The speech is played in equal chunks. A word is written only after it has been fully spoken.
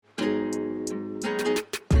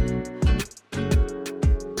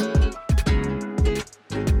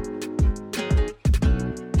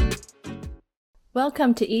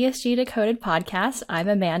Welcome to ESG Decoded Podcast. I'm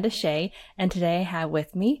Amanda Shea, and today I have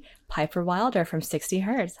with me Piper Wilder from 60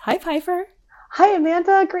 Hertz. Hi, Piper. Hi,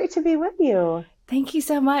 Amanda. Great to be with you. Thank you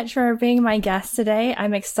so much for being my guest today.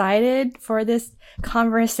 I'm excited for this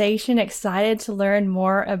conversation, excited to learn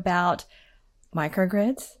more about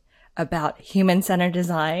microgrids, about human-centered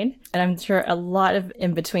design, and I'm sure a lot of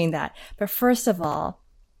in between that. But first of all,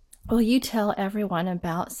 will you tell everyone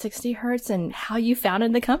about 60 Hertz and how you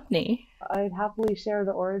founded the company? I'd happily share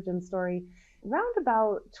the origin story. Around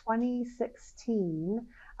about 2016,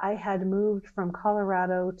 I had moved from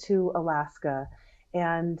Colorado to Alaska,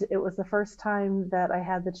 and it was the first time that I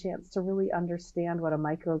had the chance to really understand what a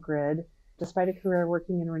microgrid. Despite a career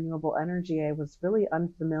working in renewable energy, I was really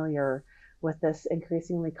unfamiliar with this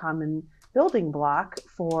increasingly common building block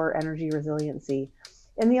for energy resiliency.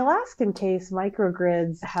 In the Alaskan case,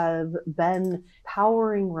 microgrids have been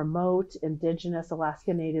powering remote indigenous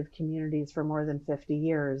Alaska Native communities for more than 50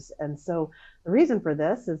 years. And so the reason for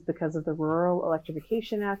this is because of the Rural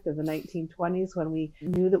Electrification Act of the 1920s, when we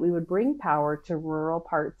knew that we would bring power to rural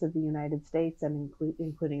parts of the United States and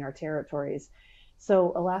including our territories.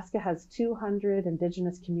 So Alaska has 200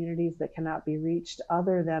 indigenous communities that cannot be reached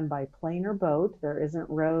other than by plane or boat. There isn't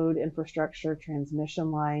road infrastructure,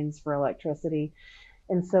 transmission lines for electricity.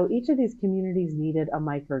 And so each of these communities needed a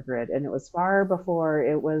microgrid, and it was far before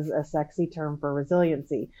it was a sexy term for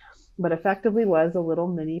resiliency, but effectively was a little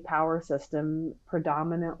mini power system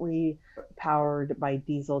predominantly powered by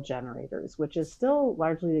diesel generators, which is still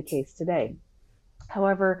largely the case today.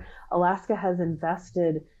 However, Alaska has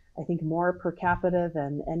invested, I think, more per capita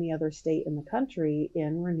than any other state in the country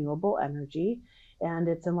in renewable energy, and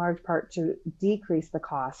it's in large part to decrease the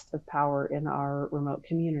cost of power in our remote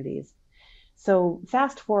communities. So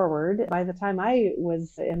fast forward, by the time I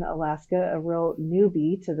was in Alaska, a real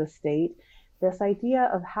newbie to the state, this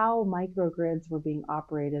idea of how microgrids were being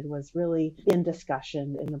operated was really in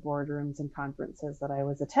discussion in the boardrooms and conferences that I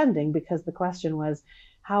was attending, because the question was,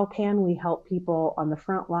 how can we help people on the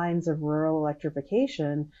front lines of rural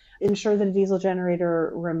electrification ensure that a diesel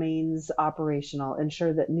generator remains operational,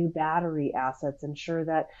 ensure that new battery assets, ensure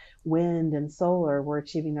that wind and solar were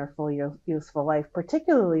achieving their full useful life,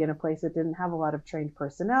 particularly in a place that didn't have a lot of trained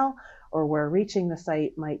personnel or where reaching the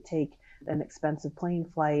site might take an expensive plane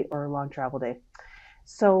flight or a long travel day.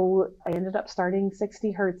 So I ended up starting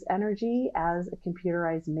 60 Hertz Energy as a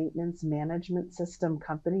computerized maintenance management system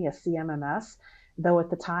company, a CMMS. Though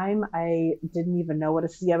at the time I didn't even know what a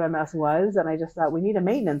CMMS was, and I just thought, we need a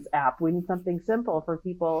maintenance app. We need something simple for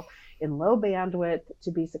people in low bandwidth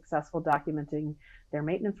to be successful documenting their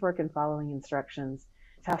maintenance work and following instructions.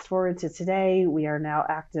 Fast forward to today, we are now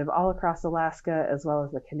active all across Alaska as well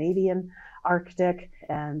as the Canadian Arctic,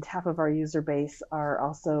 and half of our user base are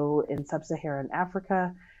also in sub-Saharan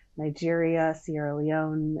Africa, Nigeria, Sierra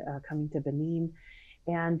Leone, coming to Benin.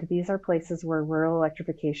 And these are places where rural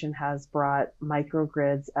electrification has brought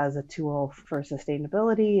microgrids as a tool for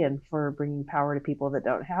sustainability and for bringing power to people that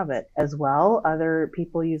don't have it. As well, other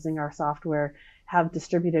people using our software have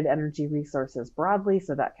distributed energy resources broadly,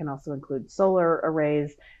 so that can also include solar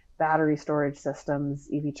arrays, battery storage systems,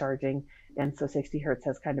 EV charging, and so 60 Hertz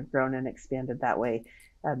has kind of grown and expanded that way.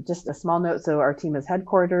 Just a small note, so our team is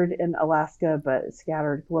headquartered in Alaska, but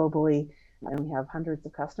scattered globally, and we have hundreds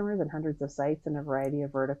of customers and hundreds of sites in a variety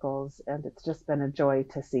of verticals, and it's just been a joy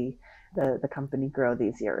to see the company grow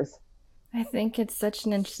these years. I think it's such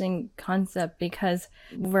an interesting concept because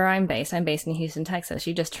where I'm based in Houston, Texas.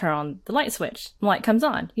 You just turn on the light switch, the light comes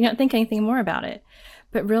on. You don't think anything more about it.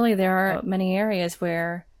 But really, there are many areas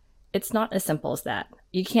where it's not as simple as that.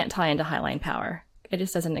 You can't tie into highline power. It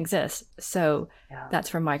just doesn't exist. So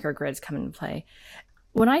That's where microgrids come into play.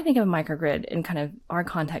 When I think of a microgrid in kind of our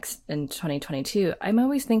context in 2022, I'm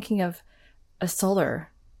always thinking of a solar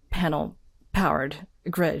panel powered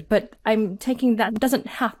grid, but I'm taking that doesn't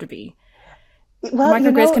have to be. Well,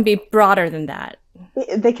 microgrids can be broader than that.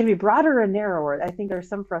 They can be broader and narrower. I think there's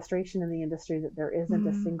some frustration in the industry that there isn't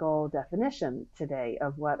a single definition today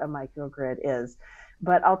of what a microgrid is.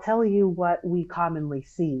 But I'll tell you what we commonly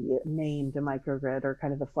see named a microgrid, or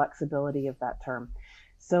kind of the flexibility of that term.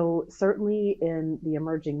 So certainly in the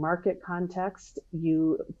emerging market context,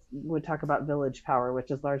 you would talk about village power,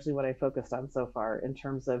 which is largely what I focused on so far, in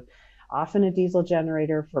terms of often a diesel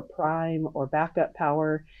generator for prime or backup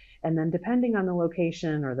power. And then depending on the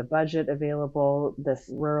location or the budget available, this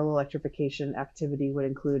rural electrification activity would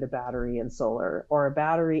include a battery and solar, or a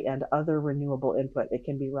battery and other renewable input. It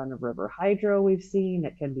can be run-of-river hydro, we've seen.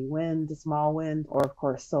 It can be wind, small wind, or of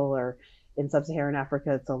course solar. In sub-Saharan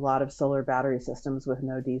Africa, it's a lot of solar battery systems with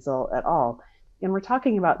no diesel at all. And we're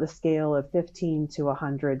talking about the scale of 15 to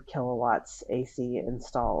 100 kilowatts AC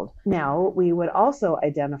installed. Now, we would also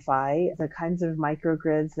identify the kinds of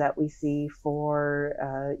microgrids that we see for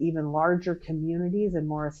even larger communities and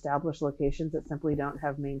more established locations that simply don't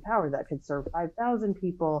have main power that could serve 5,000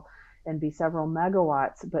 people and be several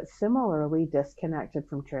megawatts, but similarly disconnected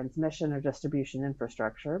from transmission or distribution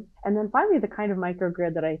infrastructure. And then finally, the kind of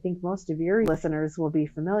microgrid that I think most of your listeners will be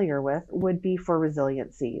familiar with would be for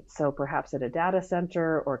resiliency. So perhaps at a data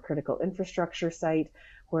center or critical infrastructure site,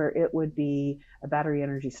 where it would be a battery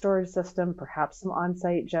energy storage system, perhaps some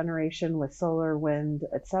on-site generation with solar, wind,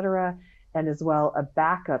 etc., and as well a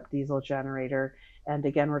backup diesel generator. And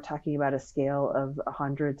again, we're talking about a scale of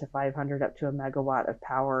 100 to 500 up to a megawatt of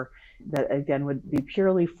power that again would be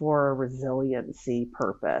purely for a resiliency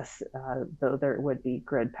purpose, though there would be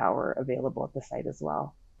grid power available at the site as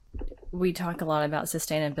well. We talk a lot about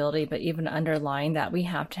sustainability, but even underlying that, we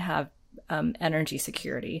have to have energy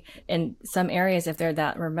security. In some areas, if they're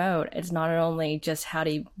that remote, it's not only just how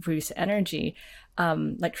do you produce energy,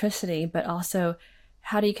 electricity, but also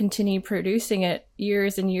how do you continue producing it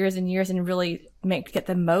years and years and years and really get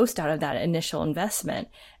the most out of that initial investment?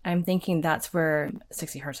 I'm thinking that's where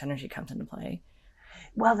 60 Hertz Energy comes into play.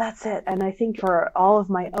 Well, that's it. And I think for all of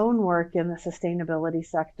my own work in the sustainability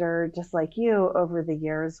sector, just like you, over the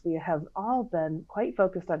years, we have all been quite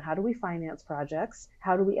focused on how do we finance projects?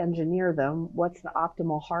 How do we engineer them? What's the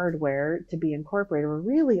optimal hardware to be incorporated? We're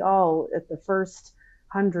really all at the first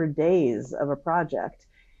 100 days of a project.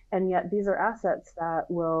 And yet these are assets that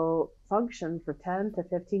will function for 10 to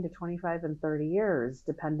 15 to 25 and 30 years,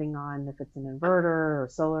 depending on if it's an inverter or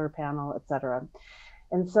solar panel, et cetera.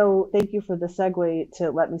 And so thank you for the segue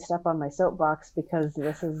to let me step on my soapbox, because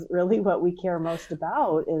this is really what we care most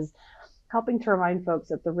about, is helping to remind folks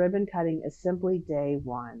that the ribbon cutting is simply day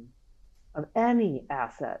one of any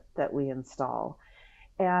asset that we install,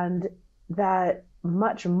 and that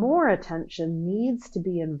much more attention needs to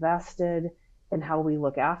be invested in how we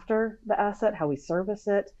look after the asset, how we service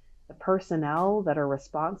it, the personnel that are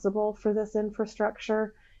responsible for this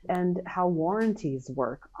infrastructure, and how warranties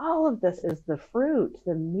work. All of this is the fruit,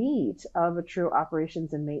 the meat of a true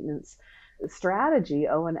operations and maintenance strategy,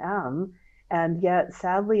 O&M. And yet,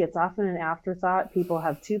 sadly, it's often an afterthought. People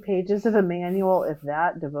have 2 pages of a manual, if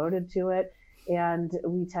that, devoted to it. And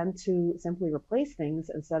we tend to simply replace things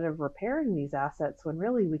instead of repairing these assets, when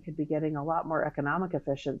really we could be getting a lot more economic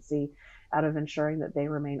efficiency out of ensuring that they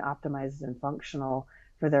remain optimized and functional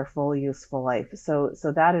for their full useful life. So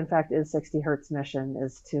that in fact is 60 Hertz mission,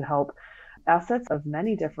 is to help assets of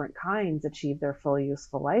many different kinds achieve their full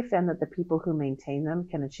useful life, and that the people who maintain them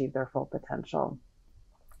can achieve their full potential.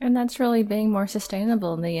 And that's really being more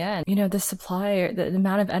sustainable in the end. You know, the supply, the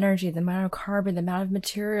amount of energy, the amount of carbon, the amount of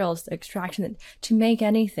materials, the extraction to make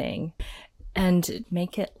anything and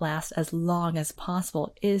make it last as long as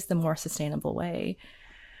possible is the more sustainable way.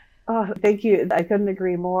 Oh, thank you. I couldn't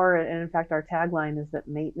agree more. And in fact, our tagline is that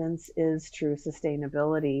maintenance is true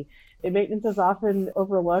sustainability. And maintenance is often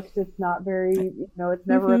overlooked. It's not very, it's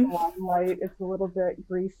never in the limelight. It's a little bit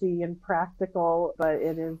greasy and practical, but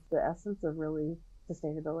it is the essence of really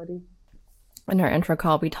sustainability. In our intro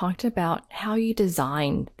call, we talked about how you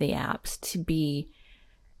designed the apps to be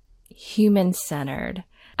human-centered.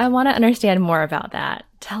 I want to understand more about that.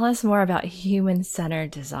 Tell us more about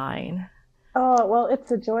human-centered design. Oh, well,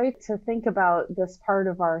 it's a joy to think about this part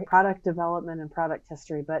of our product development and product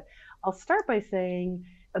history. But I'll start by saying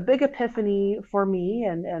a big epiphany for me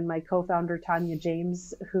and my co-founder, Tanya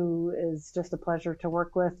James, who is just a pleasure to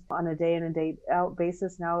work with on a day in and day out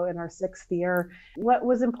basis now in our 6th year. What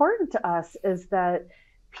was important to us is that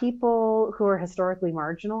people who are historically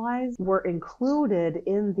marginalized were included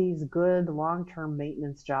in these good long-term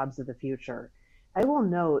maintenance jobs of the future. I will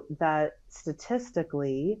note that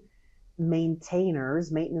statistically,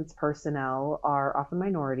 maintenance personnel are often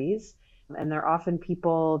minorities, and they're often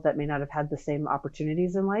people that may not have had the same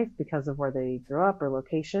opportunities in life because of where they grew up or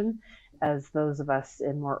location as those of us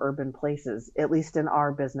in more urban places, at least in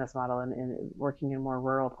our business model and working in more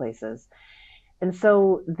rural places. And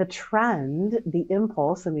so the trend, the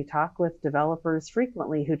impulse, and we talk with developers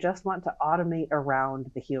frequently who just want to automate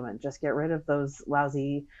around the human, just get rid of those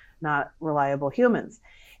lousy, not reliable humans.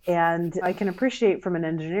 And I can appreciate from an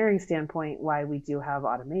engineering standpoint why we do have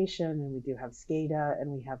automation and we do have SCADA and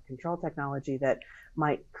we have control technology that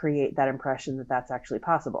might create that impression that that's actually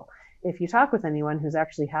possible. If you talk with anyone who's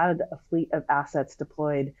actually had a fleet of assets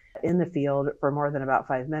deployed in the field for more than about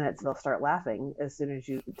 5 minutes, they'll start laughing as soon as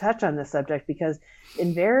you touch on this subject, because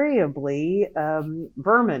invariably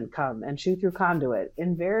vermin come and chew through conduit.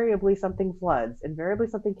 Invariably something floods. Invariably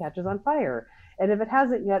something catches on fire. And if it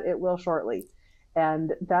hasn't yet, it will shortly.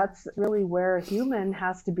 And that's really where a human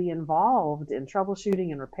has to be involved in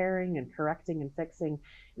troubleshooting and repairing and correcting and fixing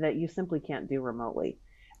that you simply can't do remotely.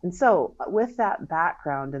 And so, with that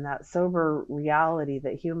background and that sober reality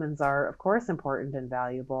that humans are, of course, important and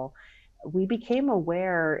valuable, we became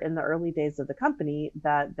aware in the early days of the company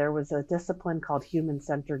that there was a discipline called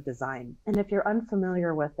human-centered design. And if you're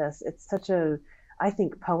unfamiliar with this, it's such a, I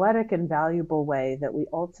think, poetic and valuable way that we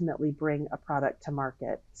ultimately bring a product to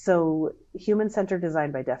market. So human-centered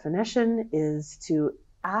design by definition is to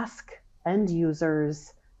ask end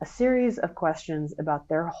users a series of questions about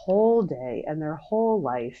their whole day and their whole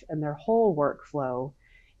life and their whole workflow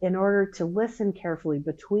in order to listen carefully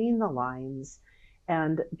between the lines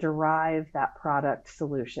and derive that product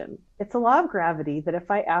solution. It's a law of gravity that if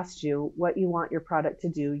I asked you what you want your product to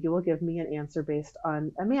do, you will give me an answer based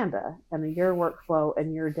on Amanda and your workflow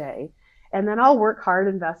and your day. And then I'll work hard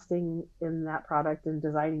investing in that product and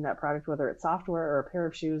designing that product, whether it's software or a pair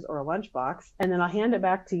of shoes or a lunchbox. And then I'll hand it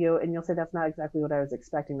back to you and you'll say, that's not exactly what I was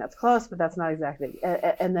expecting. That's close, but that's not exactly.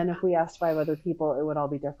 And then if we asked 5 other people, it would all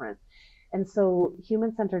be different. And so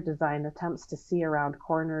human-centered design attempts to see around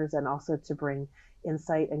corners and also to bring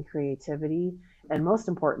insight and creativity, and most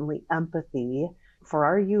importantly, empathy for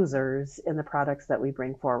our users in the products that we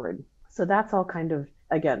bring forward. So that's all kind of,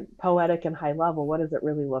 again, poetic and high level. What does it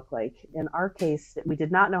really look like? In our case, we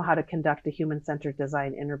did not know how to conduct a human-centered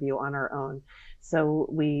design interview on our own. So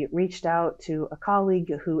we reached out to a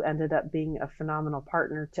colleague who ended up being a phenomenal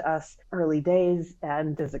partner to us early days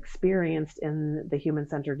and is experienced in the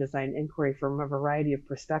human-centered design inquiry from a variety of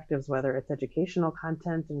perspectives, whether it's educational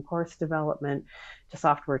content and course development to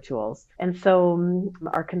software tools. And so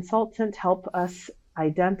our consultant helped us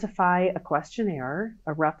identify a questionnaire,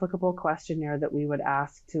 a replicable questionnaire that we would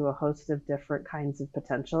ask to a host of different kinds of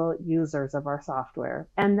potential users of our software.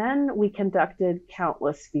 And then we conducted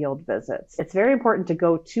countless field visits. It's very important to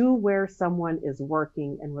go to where someone is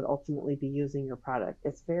working and would ultimately be using your product.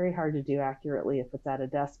 It's very hard to do accurately if it's at a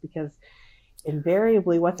desk because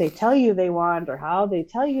invariably what they tell you they want or how they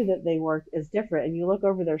tell you that they work is different. And you look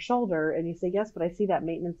over their shoulder and you say, yes, but I see that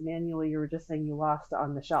maintenance manual you were just saying you lost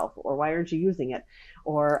on the shelf, or why aren't you using it?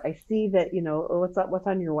 Or I see that, what's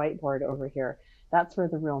on your whiteboard over here. That's where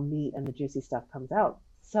the real meat and the juicy stuff comes out.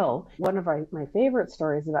 So one of my favorite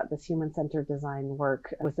stories about this human-centered design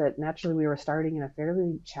work was that naturally we were starting in a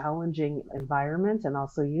fairly challenging environment and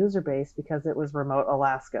also user base because it was remote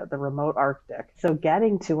Alaska, the remote Arctic. So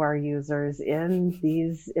getting to our users in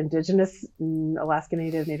these indigenous Alaska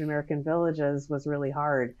Native American villages was really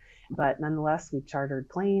hard. But nonetheless, we chartered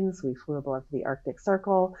planes, we flew above the Arctic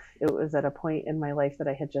Circle. It was at a point in my life that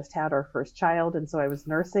I had just had our first child, and so I was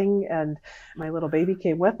nursing, and my little baby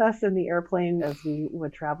came with us in the airplane as we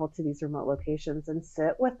would travel to these remote locations and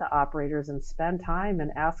sit with the operators and spend time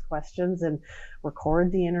and ask questions and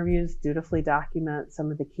record the interviews, dutifully document some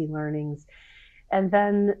of the key learnings. And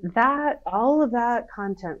then all of that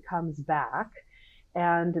content comes back.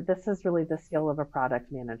 And this is really the skill of a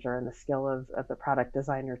product manager and the skill of the product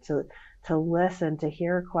designer to listen, to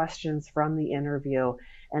hear questions from the interview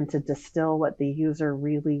and to distill what the user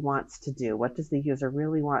really wants to do. What does the user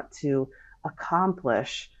really want to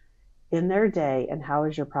accomplish in their day, and how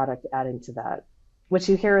is your product adding to that? What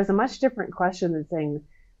you hear is a much different question than saying,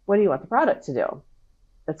 what do you want the product to do?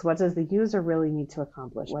 It's what does the user really need to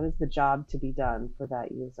accomplish? What is the job to be done for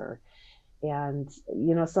that user? And,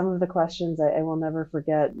 some of the questions I will never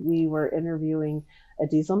forget, we were interviewing a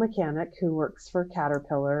diesel mechanic who works for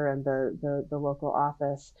Caterpillar and the local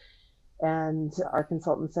office. And our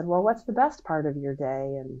consultant said, well, what's the best part of your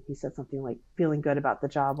day? And he said something like feeling good about the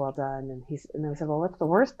job well done. And then we said, well, what's the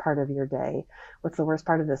worst part of your day? What's the worst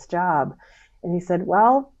part of this job? And he said,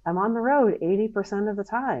 well, I'm on the road 80% of the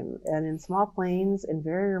time and in small planes in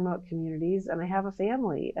very remote communities, and I have a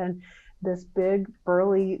family. And this big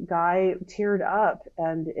burly guy teared up,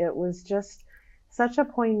 and it was just such a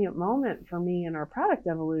poignant moment for me in our product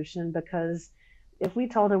evolution, because if we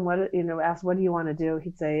told him asked what do you want to do,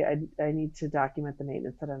 he'd say I need to document the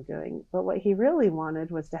maintenance that I'm doing. But what he really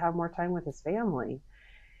wanted was to have more time with his family.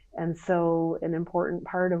 And so an important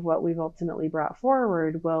part of what we've ultimately brought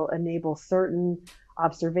forward will enable certain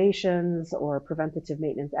observations or preventative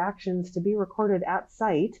maintenance actions to be recorded at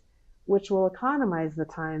site, which will economize the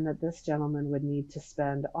time that this gentleman would need to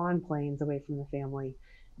spend on planes away from the family.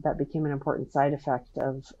 That became an important side effect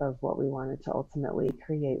of what we wanted to ultimately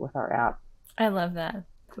create with our app. I love that.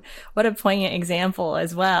 What a poignant example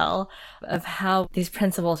as well of how these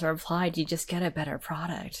principles are applied. You just get a better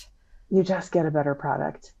product. You just get a better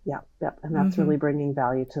product. Yep. And that's really bringing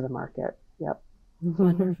value to the market. Yep.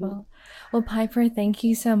 Wonderful. Well, Piper, thank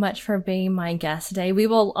you so much for being my guest today. We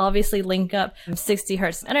will obviously link up 60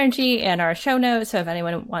 Hertz Energy and our show notes. So if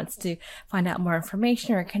anyone wants to find out more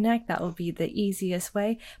information or connect, that will be the easiest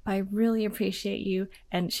way. But I really appreciate you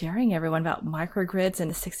and sharing everyone about microgrids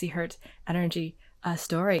and the 60 Hertz Energy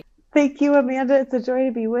story. Thank you, Amanda. It's a joy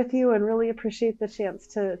to be with you and really appreciate the chance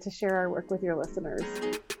to share our work with your listeners.